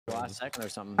last second or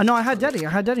something. I know I had Daddy. I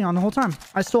had Daddy on the whole time.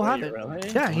 I still have it. Really?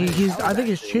 Yeah, he's. I think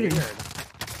he's cheating.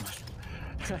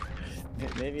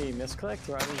 Maybe he misclicked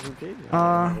or RGP.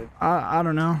 I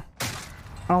don't know.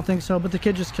 I don't think so. But the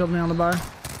kid just killed me on the bar.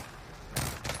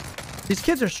 These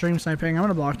kids are stream sniping. I'm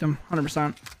gonna block them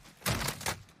 100%.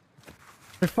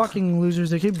 They're fucking losers.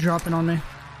 They keep dropping on me.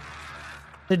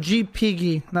 The G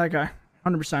Piggy, that guy,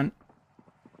 100%.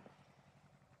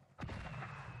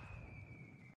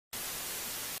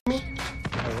 Me? Oh,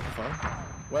 what the fuck?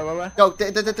 Where? Go,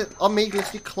 on me,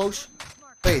 let's get close.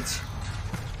 Wait.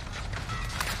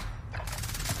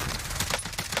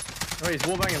 Oh, he's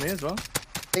wallbanging me as well.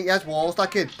 He has walls,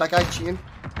 that kid. That guy cheating.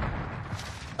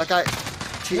 That guy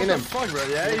cheating him. What the fuck, bro?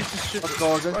 Yeah, he's just shooting. What's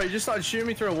going on? Bro, he just started shooting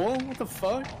me through a wall? What the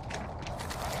fuck?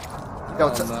 Go,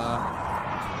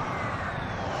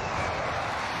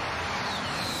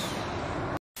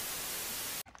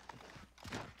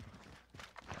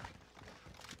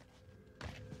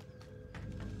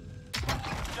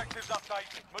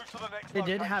 They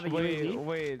did have a UAV.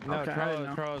 Wait, no, Okay,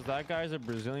 Charles, that guy's a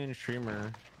Brazilian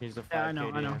streamer. He's a 5 Yeah,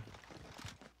 I know.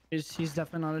 He's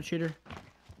definitely not a cheater.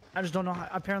 I just don't know how.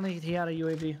 Apparently he had a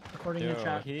UAV according to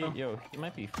chat. He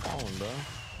might be falling, bro.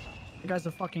 The guy's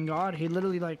a fucking god. He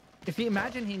literally like, if he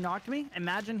imagine he knocked me.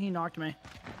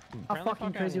 How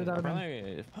fucking crazy would that have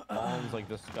been? Fallon's like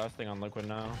disgusting on liquid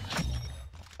now.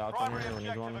 Shots on here when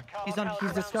he's one. He's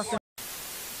disgusting.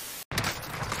 There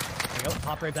you go.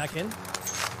 Hop right back in.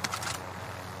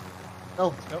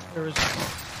 Oh. Nope, there was.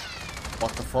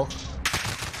 What the fuck?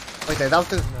 Wait, that was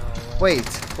the. No, Wait.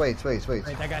 Right,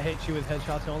 that guy hit you with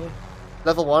headshots only.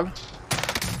 Level 1.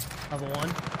 Level 1.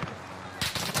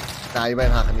 Nah, you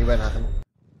weren't hacking.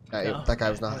 Nah, No. that guy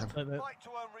was not hacking.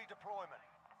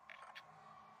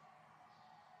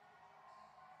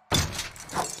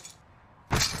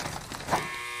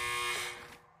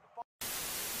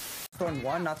 Throwing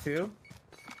 1, not 2.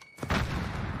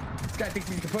 This guy thinks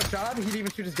he can push job. He didn't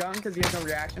even shoot his gun because he has no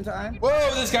reaction time.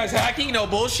 Whoa, this guy's hacking. No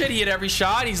bullshit. He hit every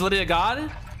shot. He's literally a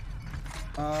god.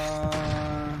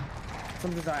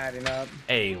 Something's not adding up.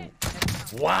 Hey.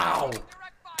 Wow.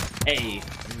 Hey.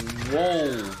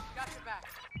 Whoa.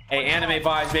 Hey, anime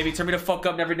vibes, baby. Turn me the fuck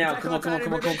up every now. Come on.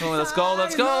 Let's go.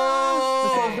 Let's go.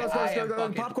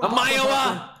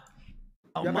 Amayoa.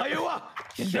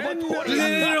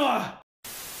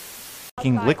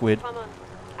 Liquid.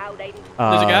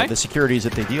 There's a guy? The securities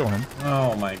that they deal him.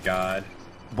 Oh my god.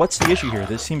 What's the issue here?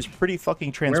 This seems pretty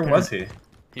fucking transparent. Where was he?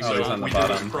 Oh, he's on the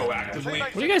bottom.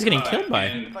 What are you guys getting killed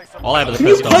by? All out of the Can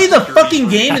you play the fucking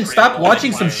game and stop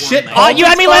watching some shit? You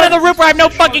had me land on the roof where I have no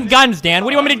fucking guns, Dan. What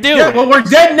do you want me to do? Yeah, well, we're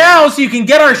dead now, so you can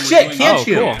get our shit, can't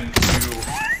you? Cool.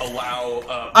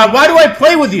 Why do I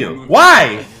play with you?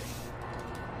 Why?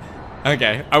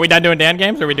 Okay. Are we done doing Dan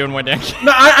games or are we doing more Dan games?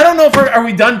 No, I don't know if are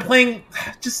we done playing.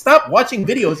 Just stop watching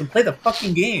videos and play the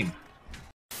fucking game.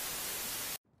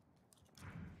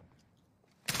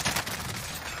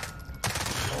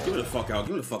 Give me the fuck out.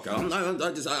 Wait,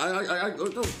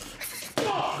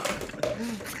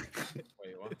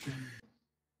 what?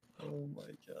 Oh my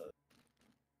god.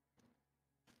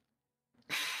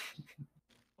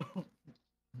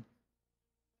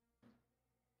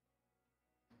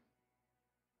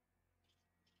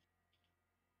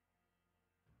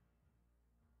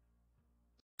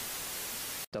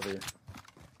 W.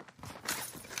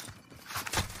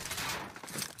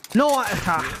 No,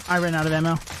 I ran out of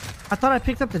ammo. I thought I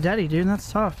picked up the Daddy, dude. That's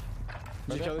tough.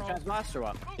 Did you kill the trans blast or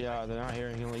what? Yeah, they're not here.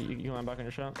 You can land back on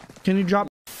your shot. Can you drop?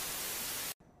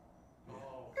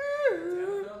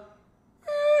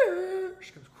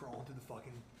 She comes crawling through the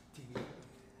fucking TV.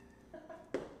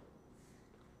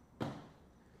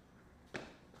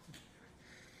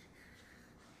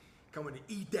 Coming to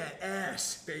eat that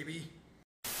ass, baby.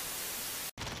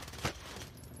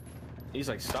 He's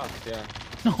like stuck, yeah.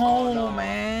 No,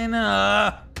 man.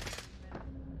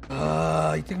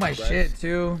 You took my shit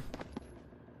too.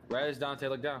 Res, Dante,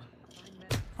 look down.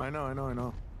 I know.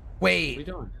 What are you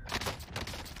doing?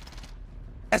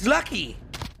 That's lucky.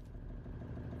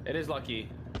 It is lucky.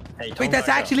 Hey, Wait, that's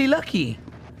actually lucky.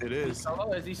 It is.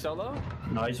 Solo? Is he solo?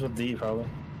 No, he's with D probably.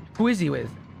 Who is he with?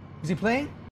 Is he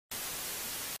playing?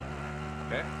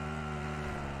 Okay.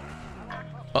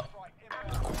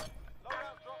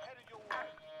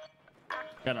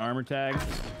 Got an armor tag.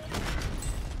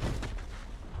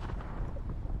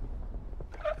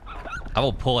 I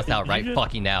will pull us out right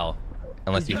fucking now,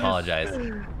 unless you apologize.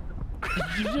 You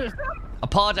just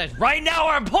Apologize right now,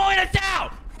 or I'm pulling us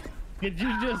out. did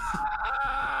you just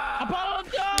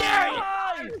apologize?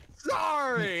 Gary!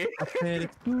 Sorry!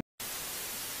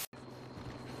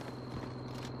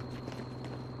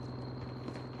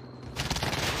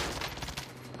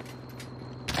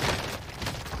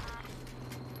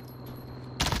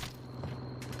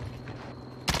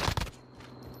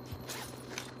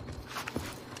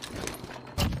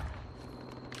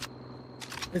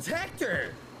 It's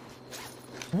Hector.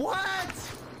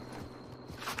 What?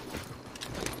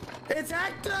 It's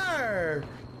Hector.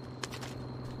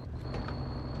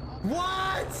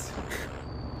 What?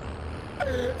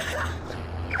 It's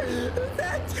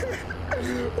Hector.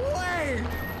 Wait.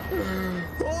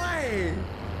 Wait.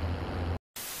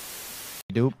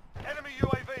 Dupe. Enemy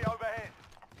UAV overhead.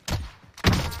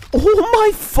 Oh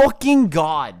my fucking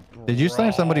god. Did you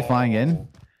snipe somebody flying in?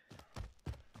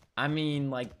 I mean,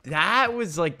 like, that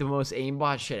was like the most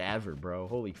aimbot shit ever, bro.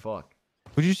 Holy fuck.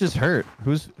 Who'd you just hurt?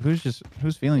 Whose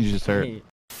feelings you just hurt? Hey,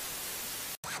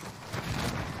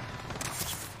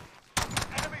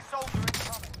 Enemy soldier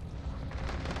incoming.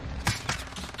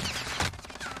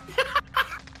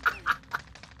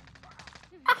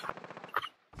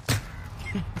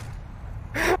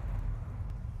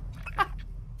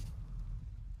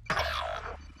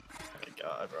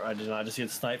 God, bro. I did not just get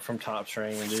sniped from top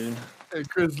string, dude. Hey,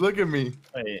 Chris, look at me.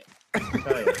 Wait.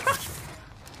 Hey,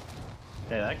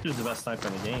 that dude's the best sniper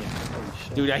in the game. Holy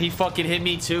shit. Dude, he fucking hit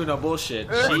me too. No bullshit.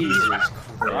 Jesus Christ.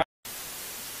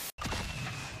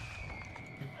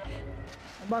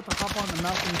 I'm about to hop on the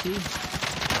mountain key.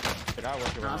 Dude, I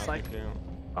work Nah, it's like- too.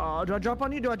 Do I drop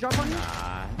on you? Do I drop on you?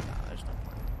 nah, there's no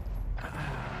point.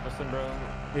 Listen, bro.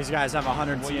 These guys have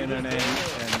 100 What you in their just name.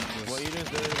 did- And What you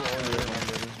just did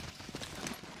was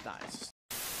nice.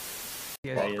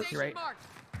 Yeah, you're right.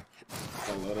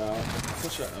 Let out.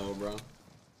 Push your L, bro.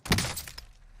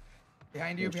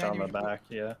 Behind you, shot behind on you. my back,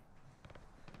 yeah.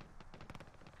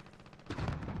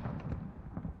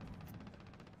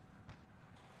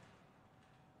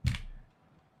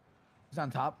 He's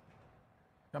on top.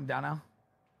 Come down now.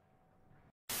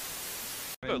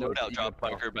 I have a loadout drop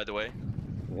bunker, by the way.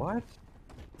 What?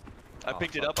 I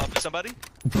picked it up off of somebody.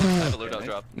 I have a loadout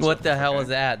drop. What the hell is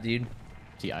that, dude?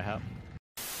 Yeah, I have.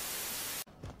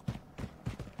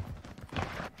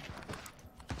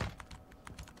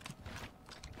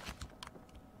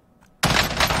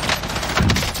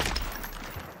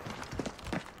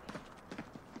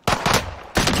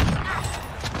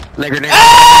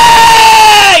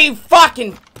 Hey, you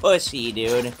fucking pussy,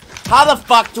 dude. How the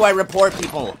fuck do I report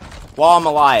people while I'm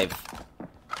alive?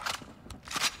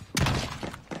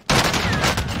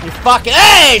 You fucking—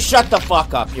 hey, shut the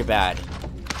fuck up, you're bad.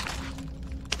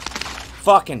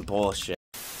 Fucking bullshit.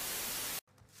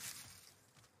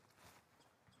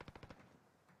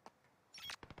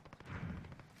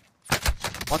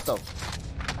 What the?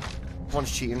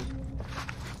 One's cheating.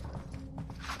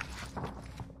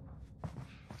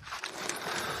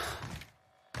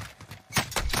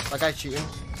 That guy's cheating.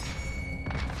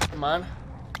 Come on.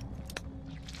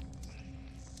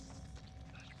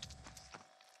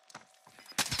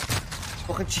 He's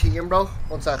fucking cheating, bro.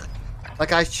 One sec. That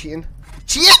guy's cheating.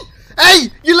 Cheating? Hey,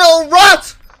 you little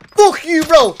rat! Fuck you,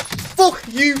 bro! Fuck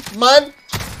you, man!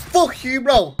 Fuck you,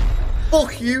 bro!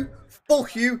 Fuck you!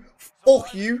 Fuck you!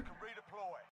 Fuck you!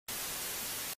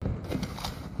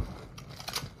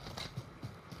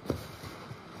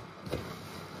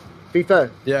 FIFA.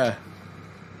 Yeah.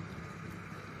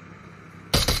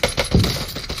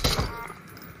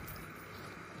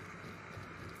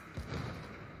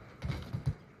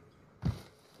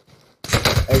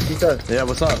 Hey, Peter. Yeah,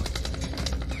 what's up?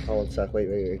 Oh, one sec.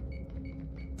 Wait.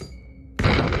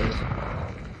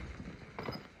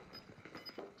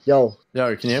 Yo.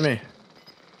 Yo, can you hear me?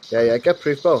 Yeah, get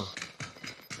proof, bro.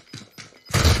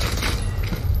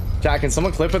 Jack, can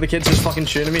someone clip where the kid's just fucking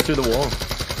shooting me through the wall?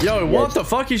 Yo, what the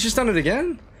fuck? He's just done it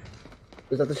again?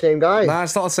 Is that the same guy? Nah,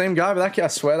 it's not the same guy, but that kid, I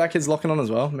swear that kid's locking on as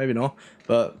well. Maybe not,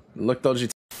 but look dodgy.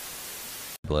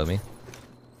 Below me.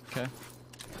 Okay.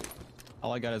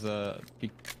 All I got is a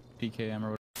PKM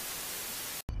or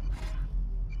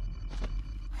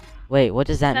Wait, what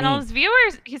does that Send all mean? his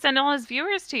viewers. He sent all his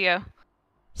viewers to you.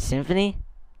 Symphony?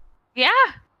 Yeah.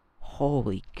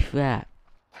 Holy crap.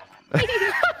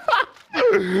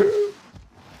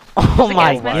 Oh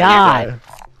my god.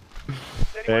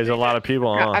 There's a lot of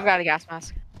people, huh? I've got a gas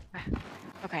mask.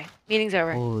 Okay, meeting's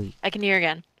over. Holy. I can hear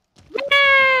again.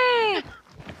 Yay!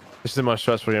 This is the most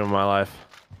stressful game of my life.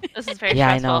 This is very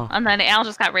Yeah, I stressful. know. And then Al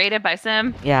just got raided by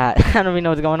Sim. Yeah, I don't even know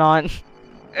what's going on.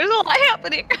 There's a lot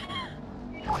happening.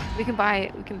 We can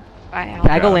buy Al.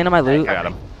 Can I go land on my loot? Got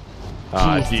him.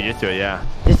 Jeez. Gee, get to it, yeah.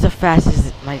 This is the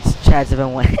fastest my chads have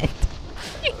been went.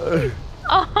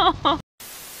 Oh.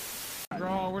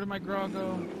 Graw, where did my Graw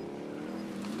go?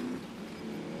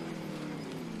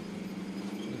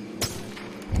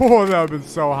 Oh, that would have been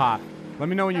so hot. Let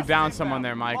me know when you down someone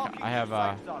there, Mike. I have,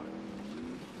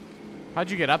 how'd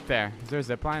you get up there? Is there a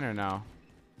zip line or no?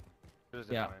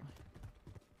 Yeah.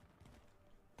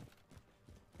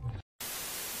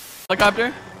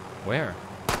 Helicopter? Where?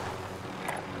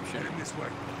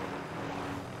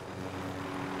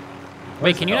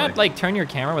 Wait, can you not like turn your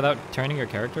camera without turning your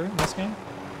character in this game?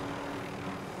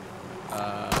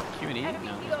 Q&E?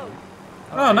 No.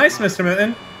 Oh, nice, Mr.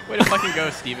 Mitten. Way to fucking go,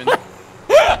 Steven.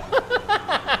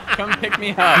 Come pick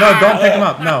me up. No, don't pick him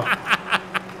up. No.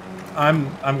 I'm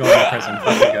going to prison.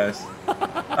 Fuck you guys.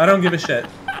 I don't give a shit.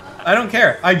 I don't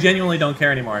care. I genuinely don't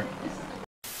care anymore.